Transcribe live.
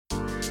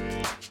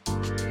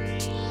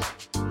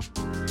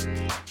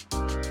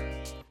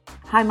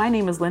Hi, my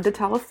name is Linda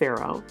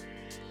Talaferro,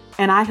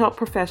 and I help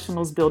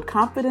professionals build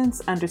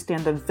confidence,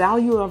 understand the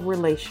value of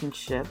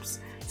relationships,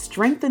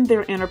 strengthen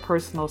their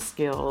interpersonal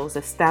skills,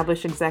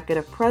 establish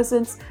executive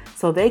presence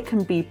so they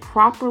can be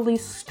properly,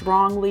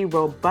 strongly,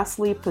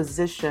 robustly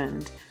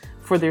positioned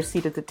for their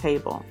seat at the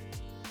table.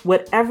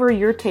 Whatever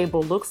your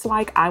table looks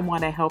like, I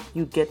want to help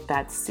you get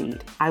that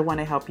seat. I want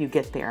to help you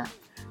get there.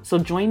 So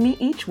join me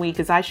each week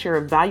as I share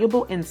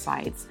valuable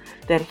insights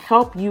that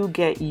help you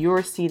get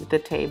your seat at the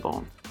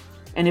table.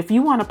 And if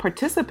you want to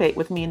participate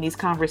with me in these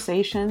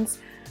conversations,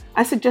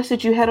 I suggest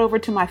that you head over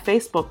to my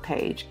Facebook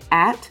page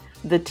at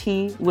The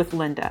Tea with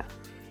Linda.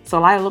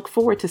 So I look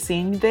forward to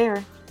seeing you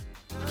there.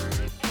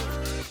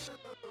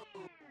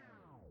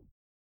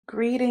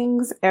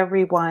 Greetings,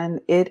 everyone.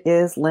 It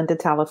is Linda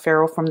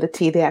Talaferro from The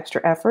Tea, The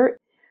Extra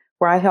Effort,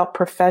 where I help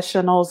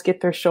professionals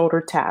get their shoulder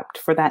tapped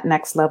for that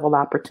next level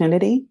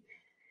opportunity.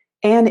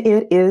 And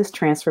it is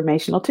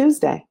Transformational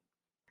Tuesday.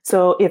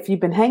 So if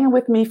you've been hanging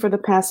with me for the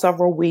past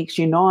several weeks,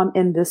 you know I'm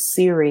in this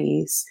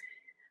series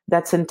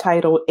that's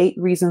entitled 8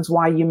 Reasons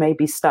Why You May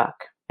Be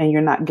Stuck and You're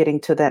Not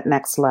Getting to That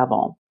Next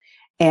Level.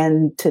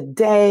 And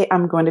today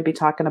I'm going to be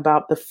talking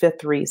about the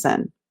 5th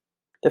reason.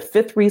 The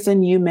 5th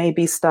reason you may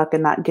be stuck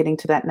and not getting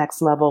to that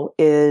next level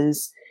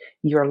is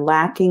you're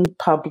lacking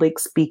public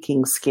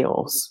speaking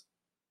skills.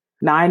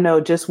 Now, I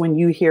know just when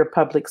you hear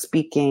public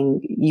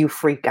speaking, you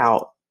freak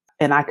out,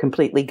 and I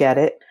completely get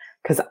it,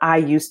 because I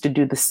used to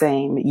do the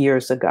same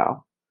years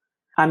ago.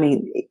 I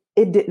mean,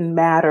 it didn't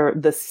matter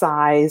the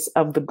size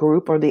of the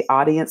group or the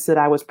audience that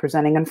I was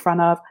presenting in front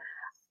of.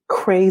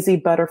 Crazy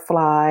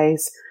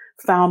butterflies,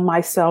 found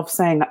myself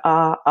saying,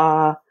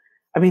 I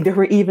mean, there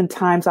were even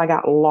times I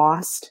got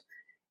lost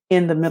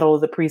in the middle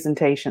of the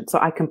presentation. So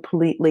I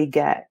completely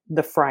get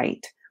the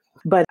fright.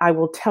 But I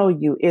will tell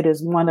you, it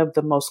is one of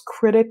the most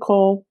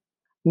critical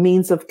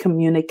means of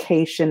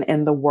communication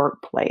in the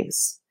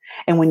workplace.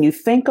 And when you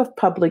think of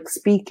public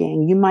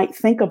speaking, you might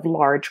think of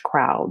large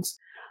crowds,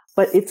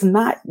 but it's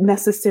not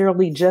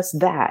necessarily just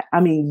that.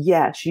 I mean,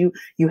 yes, you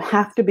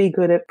have to be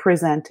good at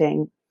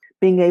presenting,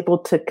 being able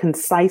to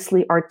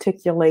concisely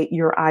articulate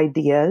your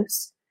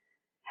ideas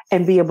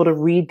and be able to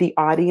read the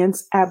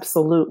audience.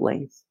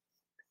 Absolutely.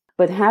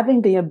 But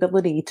having the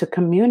ability to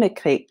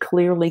communicate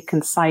clearly,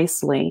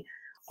 concisely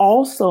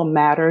also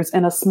matters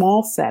in a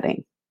small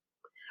setting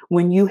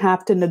when you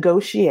have to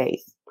negotiate.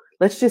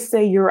 Let's just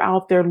say you're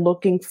out there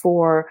looking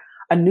for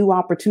a new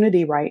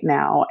opportunity right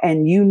now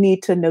and you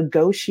need to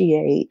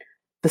negotiate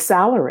the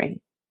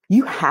salary.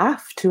 You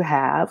have to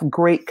have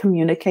great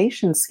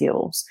communication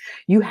skills.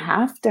 You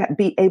have to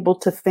be able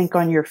to think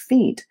on your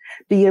feet,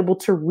 be able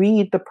to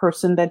read the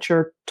person that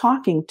you're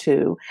talking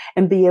to,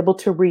 and be able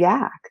to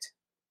react.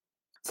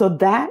 So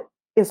that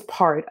is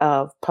part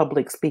of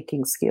public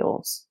speaking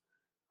skills.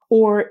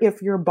 Or if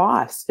your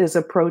boss is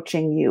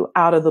approaching you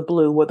out of the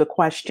blue with a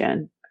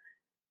question,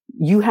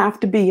 you have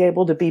to be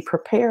able to be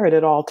prepared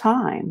at all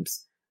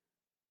times.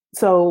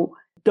 So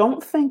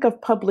don't think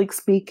of public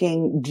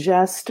speaking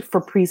just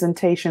for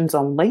presentations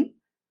only.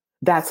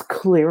 That's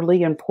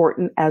clearly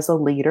important as a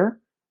leader,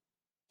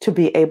 to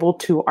be able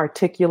to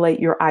articulate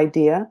your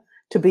idea,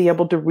 to be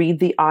able to read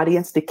the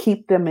audience, to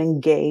keep them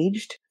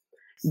engaged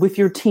with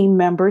your team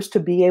members, to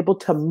be able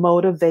to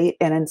motivate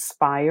and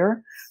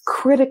inspire.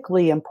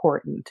 Critically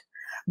important.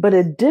 But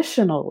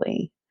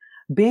additionally,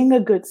 being a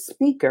good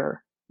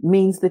speaker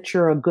means that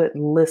you're a good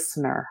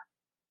listener.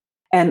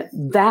 And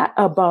that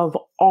above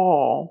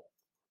all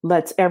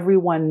lets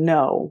everyone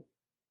know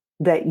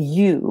that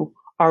you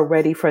are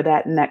ready for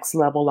that next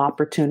level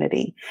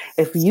opportunity.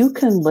 If you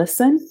can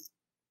listen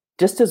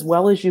just as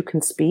well as you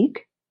can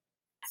speak,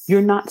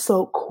 you're not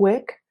so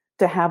quick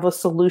to have a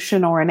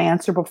solution or an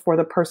answer before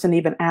the person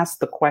even asks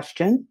the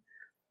question.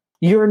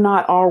 You're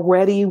not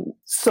already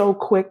so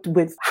quick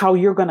with how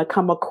you're going to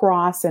come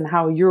across and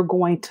how you're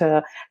going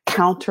to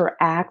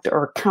counteract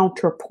or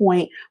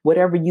counterpoint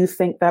whatever you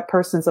think that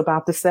person's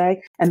about to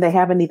say, and they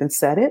haven't even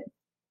said it.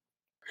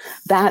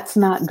 That's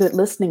not good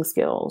listening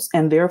skills,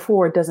 and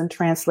therefore it doesn't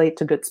translate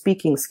to good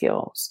speaking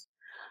skills.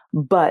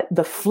 But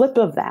the flip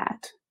of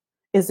that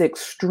is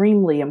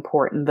extremely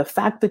important. The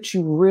fact that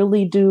you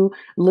really do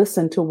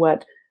listen to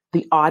what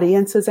the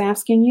audience is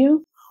asking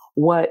you,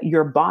 what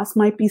your boss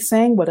might be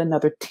saying, what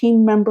another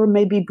team member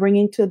may be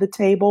bringing to the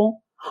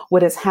table,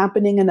 what is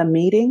happening in a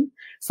meeting,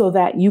 so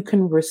that you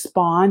can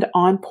respond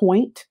on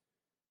point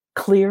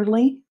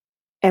clearly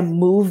and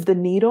move the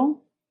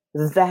needle.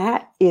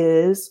 That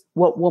is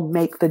what will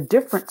make the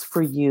difference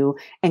for you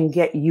and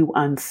get you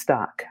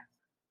unstuck.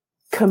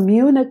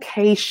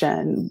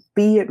 Communication,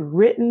 be it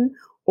written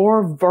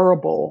or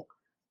verbal,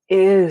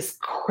 is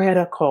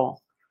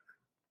critical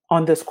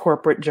on this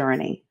corporate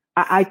journey.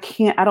 I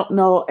don't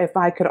know if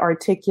I could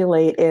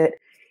articulate it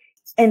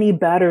any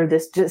better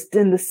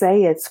than to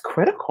say it's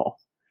critical.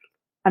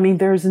 I mean,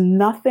 there's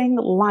nothing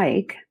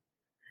like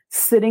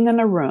sitting in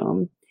a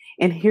room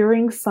and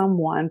hearing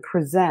someone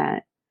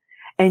present,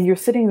 and you're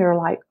sitting there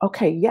like,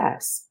 okay,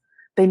 yes,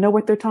 They know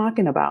what they're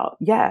talking about.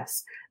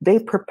 Yes, they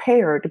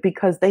prepared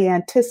because they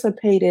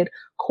anticipated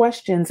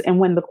questions. And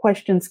when the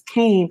questions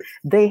came,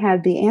 they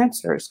had the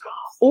answers.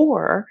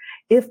 Or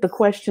if the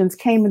questions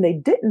came and they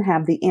didn't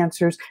have the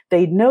answers,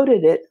 they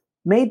noted it,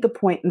 made the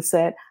point and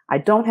said, I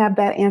don't have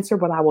that answer,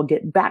 but I will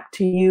get back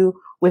to you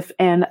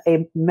within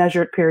a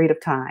measured period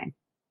of time.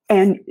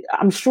 And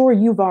I'm sure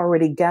you've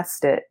already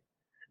guessed it.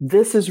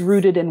 This is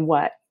rooted in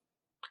what?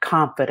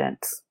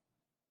 Confidence.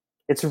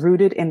 It's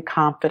rooted in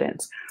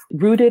confidence,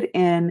 rooted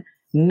in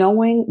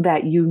knowing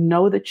that you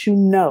know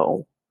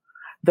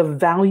the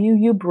value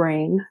you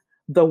bring,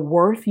 the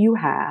worth you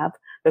have,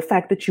 the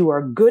fact that you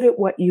are good at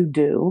what you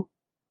do,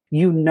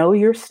 you know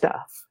your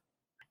stuff.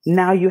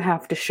 Now you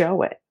have to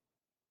show it.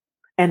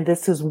 And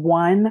this is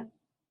one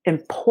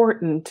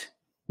important,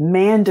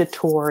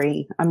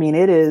 mandatory,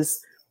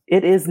 it's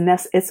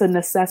a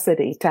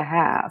necessity to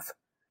have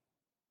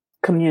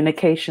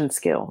communication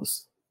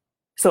skills.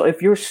 So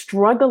if you're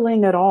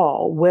struggling at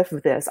all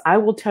with this, I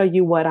will tell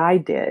you what I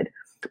did,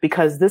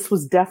 because this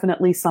was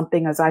definitely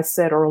something, as I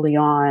said early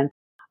on,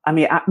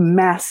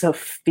 massive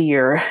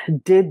fear,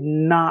 did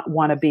not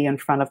want to be in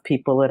front of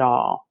people at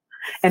all.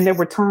 And there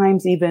were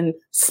times, even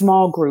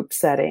small group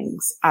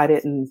settings,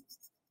 I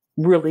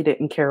really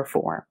didn't care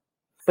for.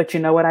 But you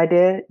know what I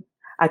did?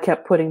 I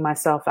kept putting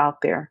myself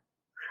out there.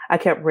 I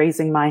kept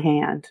raising my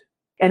hand.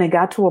 And it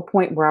got to a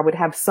point where I would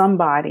have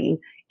somebody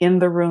in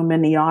the room,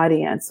 in the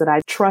audience that I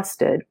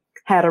trusted,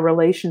 had a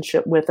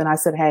relationship with. And I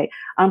said, hey,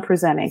 I'm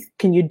presenting.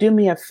 Can you do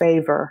me a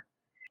favor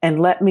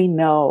and let me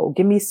know,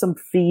 give me some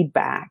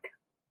feedback,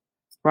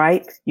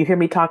 right? You hear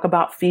me talk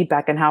about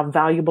feedback and how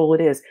valuable it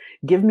is.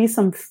 Give me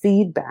some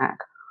feedback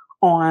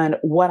on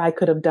what I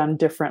could have done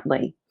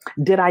differently.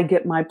 Did I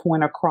get my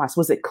point across?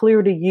 Was it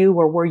clear to you,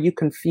 or were you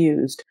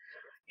confused?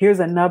 Here's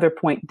another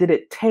point. Did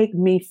it take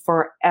me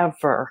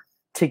forever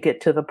to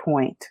get to the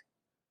point?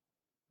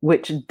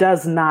 Which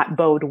does not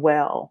bode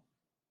well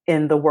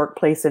in the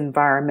workplace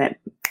environment.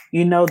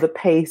 You know, the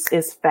pace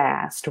is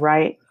fast,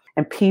 right?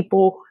 And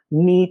people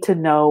need to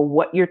know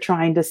what you're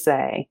trying to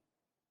say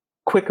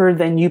quicker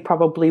than you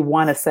probably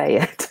want to say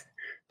it,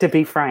 to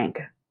be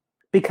frank,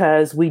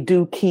 because we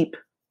do keep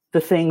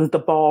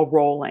the ball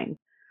rolling.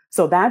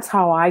 So that's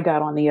how I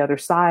got on the other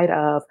side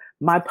of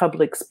my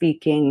public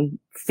speaking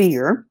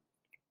fear,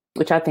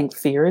 which I think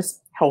fear is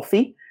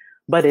healthy,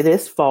 but it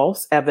is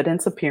false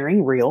evidence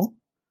appearing real.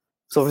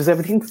 So there's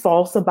everything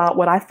false about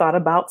what I thought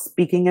about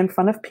speaking in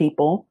front of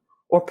people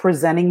or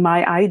presenting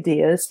my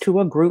ideas to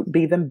a group,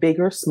 be them big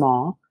or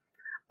small.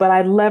 But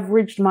I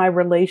leveraged my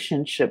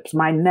relationships,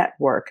 my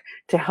network,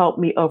 to help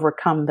me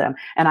overcome them.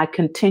 And I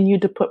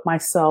continued to put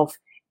myself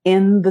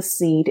in the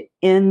seat,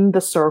 in the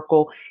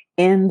circle,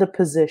 in the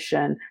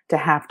position to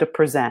have to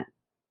present.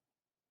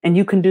 And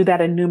you can do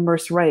that in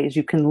numerous ways.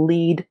 You can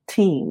lead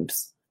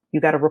teams. You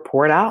got to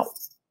report out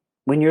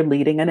when you're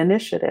leading an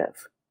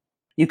initiative.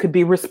 You could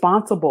be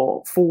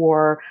responsible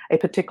for a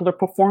particular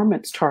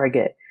performance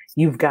target.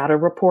 You've got to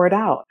report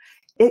out.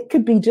 It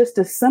could be just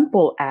as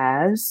simple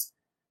as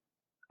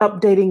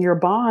updating your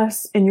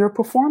boss in your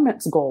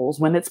performance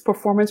goals when it's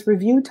performance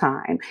review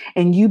time,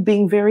 and you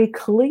being very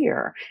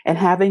clear and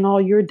having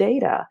all your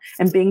data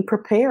and being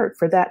prepared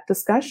for that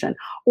discussion.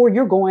 Or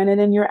you're going in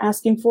and you're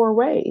asking for a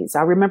raise.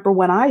 I remember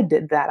when I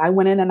did that, I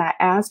went in and I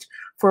asked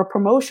for a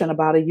promotion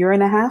about 1.5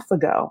 years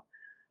ago,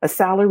 a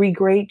salary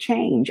grade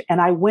change. And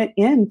I went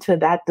into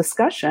that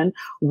discussion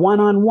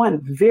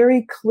one-on-one,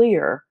 very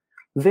clear,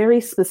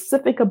 very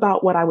specific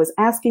about what I was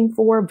asking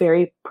for,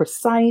 very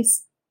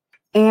precise,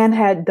 and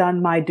had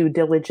done my due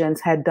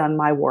diligence, had done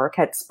my work,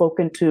 had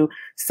spoken to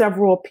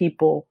several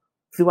people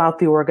throughout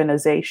the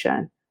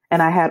organization.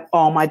 And I had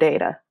all my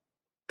data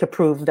to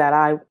prove that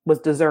I was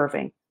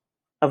deserving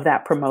of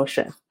that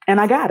promotion. And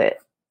I got it.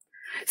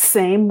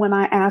 Same when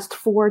I asked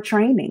for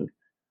training,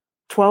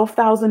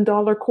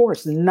 $12,000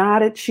 course,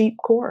 not a cheap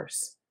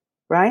course,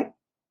 right?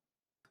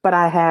 But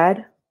I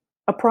had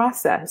a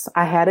process.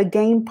 I had a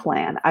game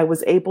plan. I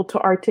was able to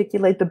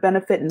articulate the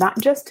benefit, not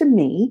just to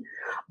me,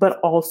 but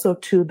also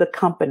to the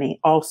company,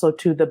 also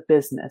to the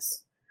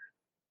business.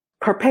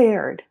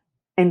 Prepared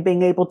and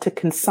being able to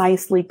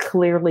concisely,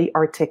 clearly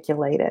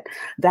articulate it.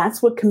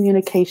 That's what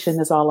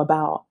communication is all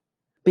about.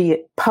 Be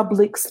it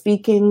public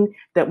speaking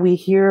that we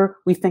hear,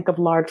 we think of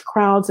large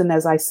crowds. And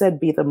as I said,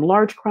 be them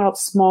large crowds,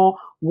 small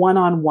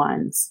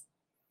one-on-ones.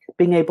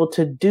 Being able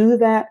to do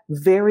that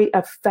very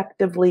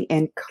effectively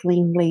and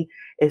cleanly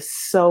is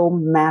so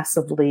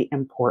massively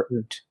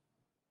important.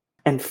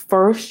 And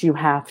first, you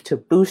have to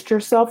boost your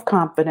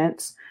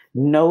self-confidence,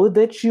 know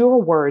that you're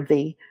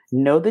worthy,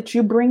 know that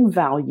you bring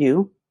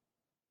value,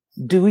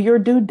 do your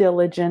due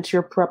diligence,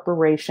 your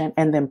preparation,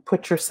 and then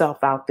put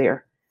yourself out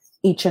there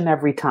each and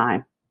every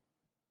time.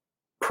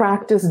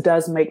 Practice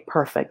does make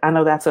perfect. I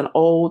know that's an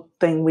old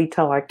thing we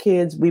tell our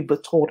kids, we were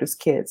told as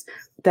kids.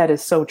 That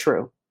is so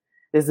true.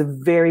 Is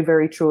very,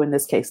 very true in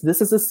this case.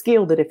 This is a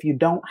skill that if you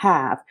don't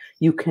have,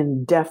 you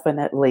can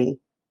definitely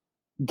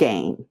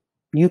gain.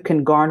 You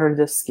can garner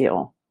this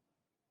skill,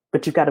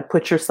 but you've got to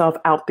put yourself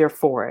out there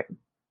for it.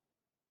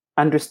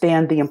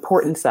 Understand the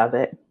importance of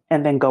it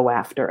and then go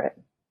after it.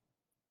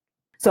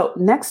 So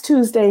next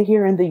Tuesday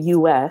here in the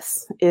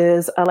US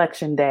is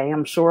Election Day.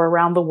 I'm sure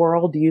around the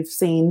world you've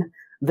seen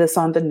this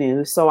on the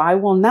news. So I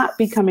will not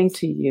be coming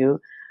to you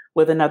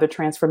with another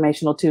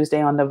Transformational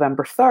Tuesday on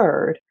November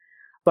 3rd,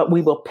 but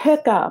we will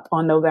pick up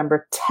on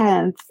November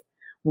 10th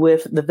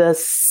with the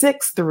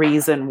sixth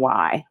reason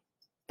why.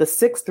 The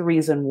sixth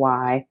reason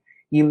why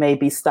you may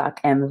be stuck.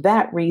 And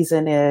that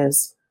reason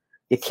is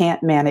you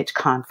can't manage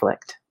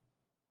conflict.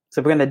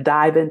 So we're going to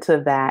dive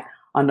into that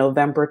on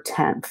November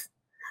 10th.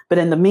 But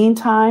in the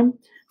meantime,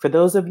 for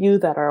those of you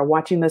that are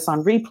watching this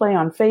on replay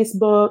on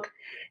Facebook,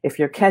 if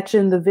you're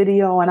catching the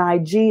video on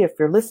IG, if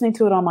you're listening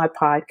to it on my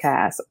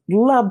podcast,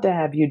 love to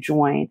have you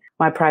join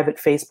my private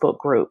Facebook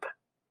group,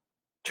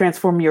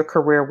 Transform Your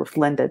Career with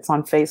Linda. It's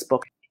on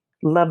Facebook.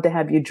 Love to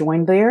have you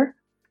join there,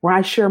 where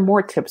I share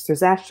more tips.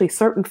 There's actually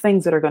certain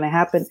things that are going to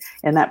happen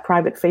in that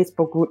private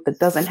Facebook group that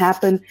doesn't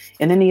happen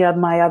in any of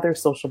my other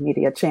social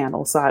media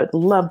channels. So I'd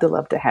love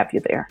to have you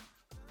there.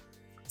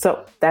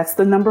 So that's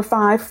the number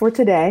 5 for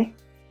today.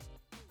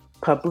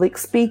 Public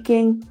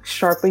speaking,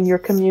 sharpen your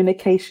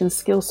communication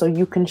skills so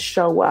you can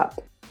show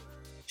up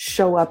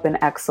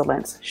in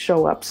excellence,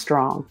 show up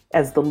strong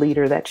as the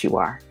leader that you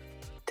are.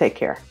 Take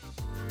care.